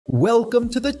Welcome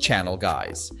to the channel,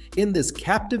 guys. In this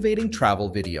captivating travel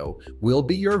video, we'll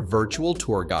be your virtual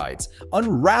tour guides,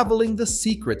 unraveling the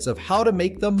secrets of how to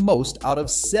make the most out of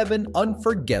 7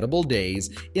 unforgettable days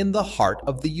in the heart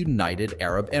of the United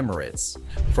Arab Emirates.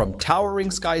 From towering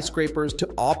skyscrapers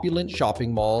to opulent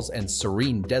shopping malls and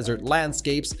serene desert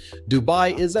landscapes,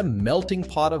 Dubai is a melting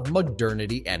pot of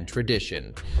modernity and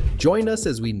tradition. Join us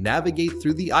as we navigate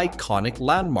through the iconic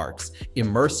landmarks,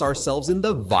 immerse ourselves in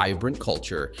the vibrant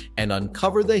culture, and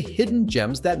uncover the hidden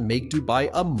gems that make Dubai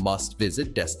a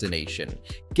must-visit destination.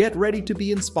 Get ready to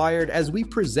be inspired as we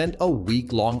present a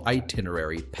week-long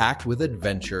itinerary packed with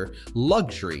adventure,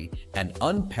 luxury, and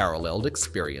unparalleled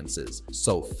experiences.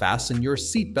 So fasten your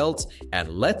seatbelts and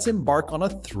let's embark on a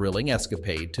thrilling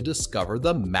escapade to discover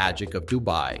the magic of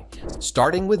Dubai.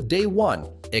 Starting with day 1,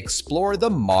 explore the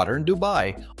modern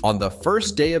Dubai. On the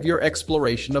first day of your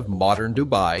exploration of modern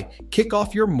Dubai, kick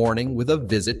off your morning with a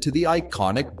visit to the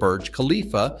iconic Burj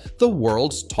Khalifa, the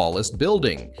world's tallest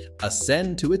building.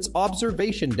 Ascend to its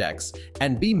observation decks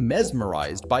and be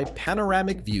mesmerized by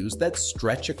panoramic views that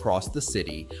stretch across the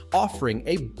city, offering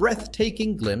a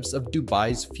breathtaking glimpse of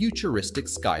Dubai's futuristic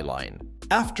skyline.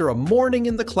 After a morning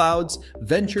in the clouds,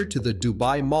 venture to the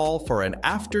Dubai Mall for an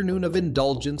afternoon of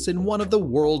indulgence in one of the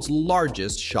world's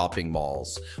largest shopping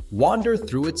malls. Wander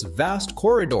through its vast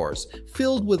corridors,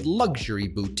 filled with luxury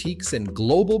boutiques and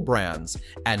global brands,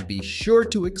 and be sure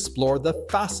to explore the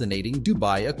fascinating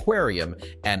Dubai Aquarium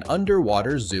and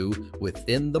underwater zoo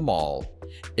within the mall.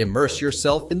 Immerse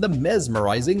yourself in the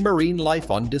mesmerizing marine life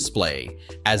on display.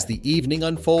 As the evening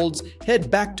unfolds,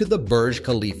 head back to the Burj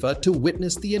Khalifa to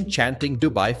witness the enchanting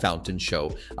Dubai Fountain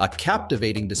Show, a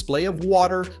captivating display of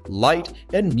water, light,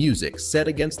 and music set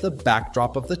against the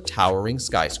backdrop of the towering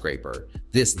skyscraper.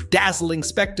 This dazzling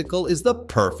spectacle is the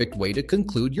perfect way to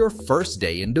conclude your first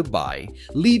day in Dubai,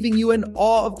 leaving you in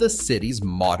awe of the city's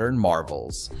modern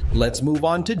marvels. Let's move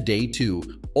on to day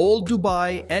 2, Old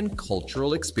Dubai and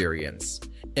cultural experience.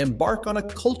 Embark on a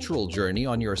cultural journey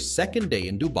on your second day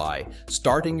in Dubai,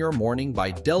 starting your morning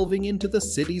by delving into the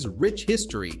city's rich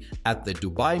history at the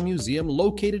Dubai Museum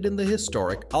located in the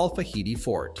historic Al Fahidi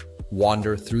Fort.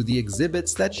 Wander through the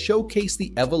exhibits that showcase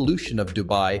the evolution of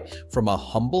Dubai from a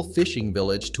humble fishing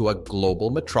village to a global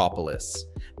metropolis.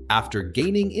 After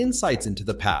gaining insights into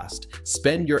the past,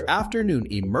 spend your afternoon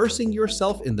immersing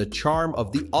yourself in the charm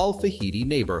of the Al Fahidi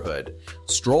neighborhood.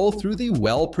 Stroll through the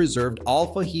well-preserved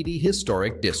Al Fahidi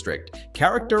Historic District,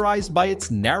 characterized by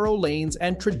its narrow lanes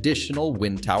and traditional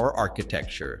wind tower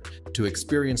architecture. To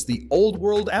experience the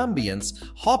old-world ambience,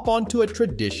 hop onto a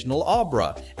traditional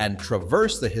abra and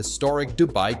traverse the historic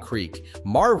Dubai Creek,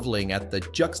 marveling at the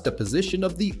juxtaposition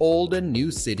of the old and new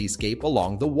cityscape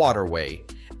along the waterway.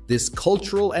 This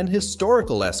cultural and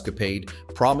historical escapade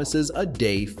promises a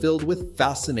day filled with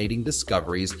fascinating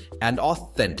discoveries and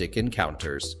authentic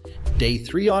encounters. Day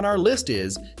 3 on our list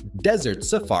is Desert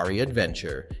Safari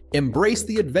Adventure. Embrace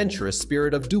the adventurous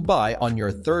spirit of Dubai on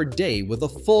your third day with a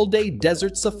full-day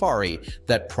desert safari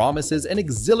that promises an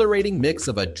exhilarating mix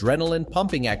of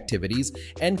adrenaline-pumping activities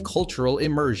and cultural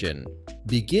immersion.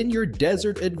 Begin your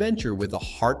desert adventure with a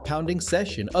heart-pounding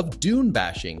session of dune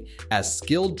bashing as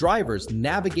skilled drivers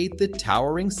navigate the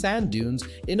towering sand dunes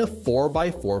in a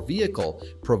 4x4 vehicle,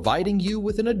 providing you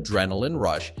with an adrenaline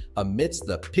rush amidst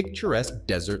the picturesque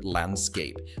desert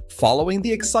landscape. Following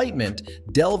the excitement,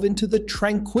 delve into the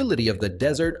tranquility of the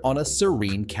desert on a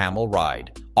serene camel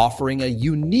ride, offering a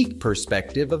unique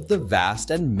perspective of the vast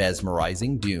and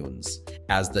mesmerizing dunes.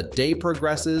 As the day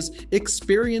progresses,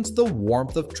 experience the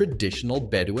warmth of traditional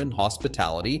Bedouin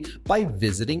hospitality by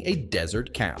visiting a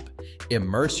desert camp.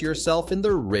 Immerse yourself in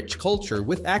the rich culture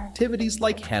with activities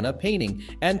like henna painting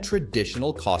and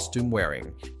traditional costume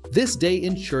wearing. This day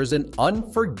ensures an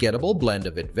unforgettable blend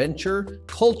of adventure,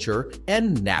 culture,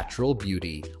 and natural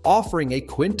beauty, offering a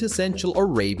quintessential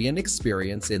Arabian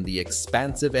experience in the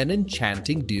expansive and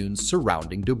enchanting dunes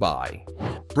surrounding Dubai.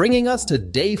 Bringing us to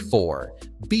day 4,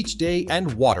 Beach Day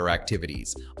and Water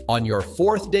Activities. On your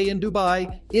 4th day in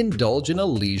Dubai, indulge in a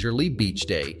leisurely beach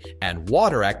day and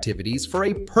water activities for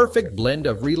a perfect blend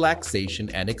of relaxation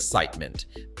and excitement.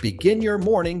 Begin your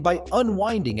morning by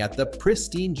unwinding at the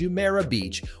pristine Jumeirah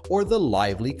Beach or the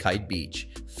lively Kite Beach.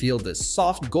 Feel the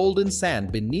soft golden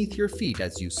sand beneath your feet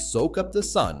as you soak up the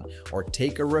sun or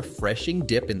take a refreshing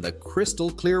dip in the crystal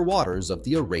clear waters of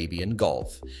the Arabian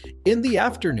Gulf. In the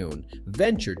afternoon,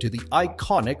 venture to the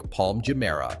iconic Palm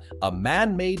Jumeirah, a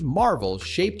man-made marvel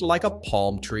shaped like a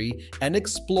palm tree, and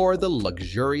explore the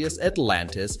luxurious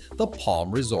Atlantis, the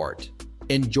Palm Resort.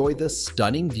 enjoy the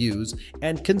stunning views,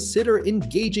 and consider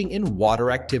engaging in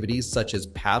water activities such as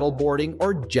paddleboarding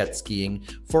or jet skiing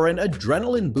for an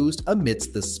adrenaline boost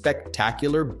amidst the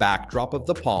spectacular backdrop of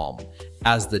the Palm.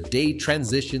 As the day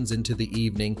transitions into the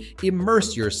evening,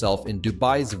 immerse yourself in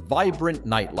Dubai's vibrant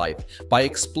nightlife by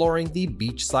exploring the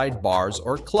beachside bars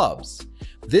or clubs.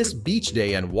 This beach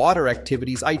day and water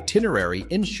activities itinerary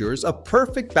ensures a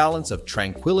perfect balance of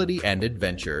tranquility and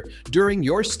adventure during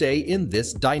your stay in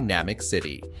this dynamic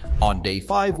city. On day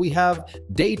 5, we have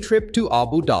Day Trip to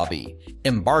Abu Dhabi.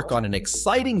 Embark on an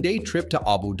exciting day trip to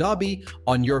Abu Dhabi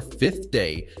on your 5th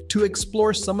day to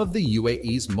explore some of the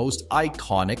UAE's most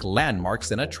iconic landmarks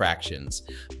and attractions.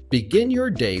 Begin your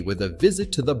day with a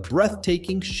visit to the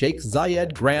breathtaking Sheikh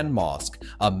Zayed Grand Mosque,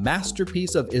 a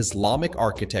masterpiece of Islamic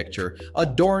architecture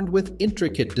adorned with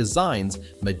intricate designs,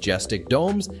 majestic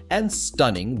domes, and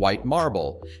stunning white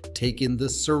marble. Take in the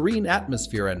serene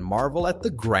atmosphere and marvel at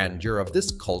the grandeur of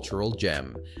this cultural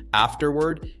gem.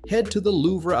 Afterward, head to the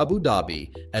Louvre Abu Dhabi,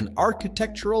 an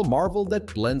architectural marvel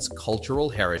that blends cultural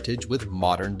heritage with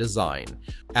modern design.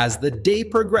 As the day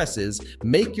progresses,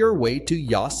 make your way to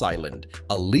Yas Island,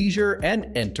 a leisure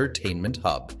and entertainment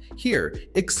hub. Here,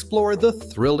 explore the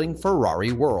thrilling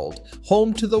Ferrari world,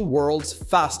 home to the world's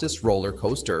fastest roller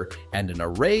coaster and an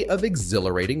array of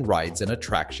exhilarating rides and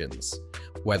attractions.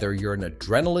 Whether you're an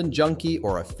adrenaline junkie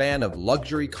or a fan of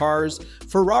luxury cars,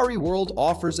 Ferrari World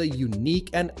offers a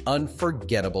unique and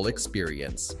unforgettable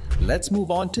experience. Let's move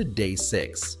on to Day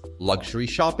 6, Luxury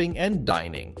Shopping and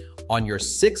Dining. On your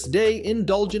 6th day,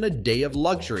 indulge in a day of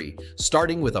luxury,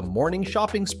 starting with a morning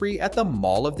shopping spree at the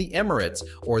Mall of the Emirates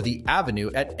or the Avenue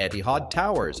at Etihad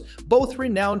Towers, both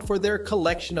renowned for their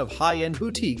collection of high-end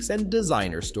boutiques and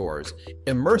designer stores.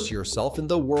 Immerse yourself in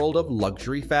the world of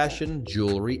luxury fashion,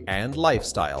 jewelry, and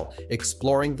lifestyle,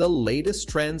 exploring the latest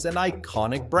trends and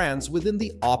iconic brands within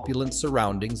the opulent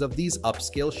surroundings of these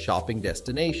upscale shopping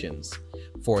destinations.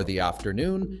 For the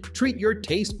afternoon, treat your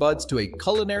taste buds to a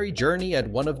culinary journey at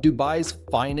one of Dubai's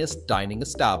finest dining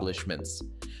establishments.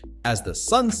 As the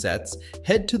sun sets,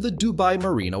 head to the Dubai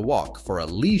Marina Walk for a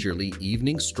leisurely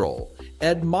evening stroll.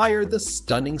 Admire the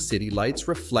stunning city lights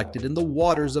reflected in the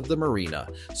waters of the marina,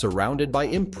 surrounded by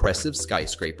impressive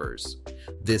skyscrapers.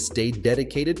 This day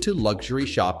dedicated to luxury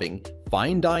shopping,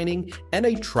 fine dining, and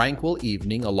a tranquil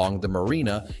evening along the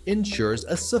marina ensures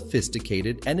a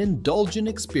sophisticated and indulgent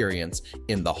experience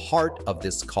in the heart of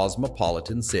this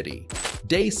cosmopolitan city.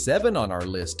 Day 7 on our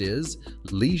list is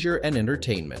Leisure and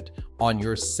Entertainment. On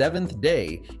your 7th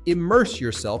day, immerse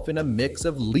yourself in a mix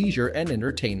of leisure and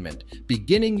entertainment,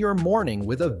 beginning your morning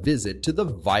with a visit to the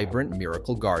vibrant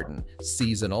Miracle Garden,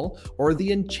 seasonal, or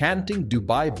the enchanting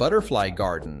Dubai Butterfly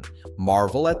Garden.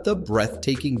 Marvel at the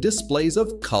breathtaking displays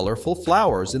of colorful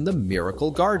flowers in the Miracle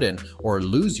Garden, or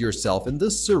lose yourself in the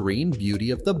serene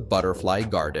beauty of the Butterfly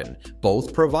Garden,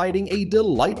 both providing a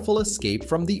delightful escape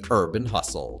from the urban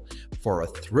hustle. For a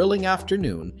thrilling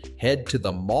afternoon, head to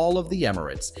the Mall of the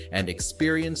Emirates and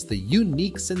experience the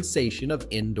unique sensation of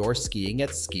indoor skiing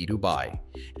at Ski Dubai.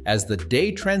 As the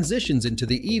day transitions into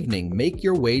the evening, make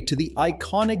your way to the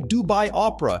iconic Dubai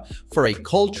Opera for a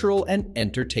cultural and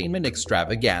entertainment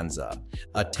extravaganza.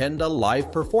 Attend a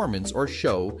live performance or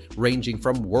show ranging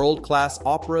from world-class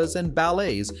operas and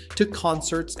ballets to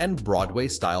concerts and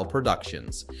Broadway-style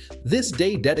productions. This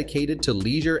day dedicated to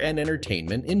leisure and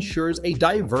entertainment ensures a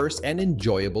diverse and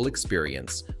enjoyable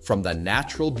experience, from the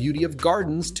natural beauty of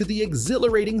gardens to the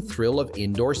exhilarating thrill of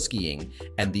indoor skiing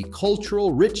and the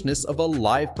cultural richness of a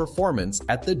live performance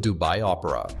at the Dubai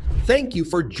Opera. Thank you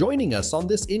for joining us on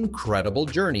this incredible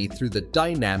journey through the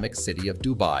dynamic city of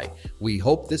Dubai. We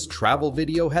hope this travel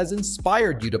video has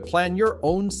inspired you to plan your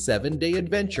own 7-day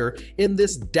adventure in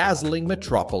this dazzling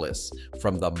metropolis.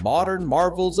 From the modern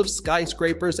marvels of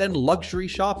skyscrapers and luxury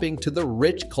shopping to the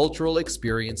rich cultural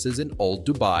experiences in Old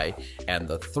Dubai and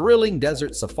the thrilling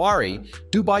desert safari,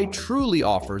 Dubai truly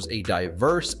offers a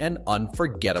diverse and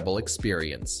unforgettable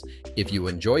experience. If you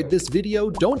enjoyed this video,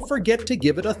 don't forget to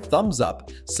give it a thumbs up,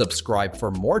 subscribe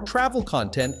for more travel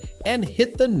content, and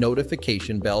hit the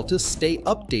notification bell to stay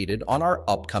updated on our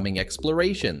upcoming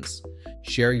explorations.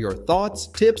 Share your thoughts,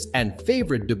 tips, and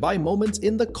favorite Dubai moments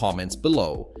in the comments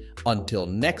below. Until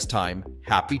next time,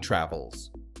 happy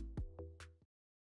travels!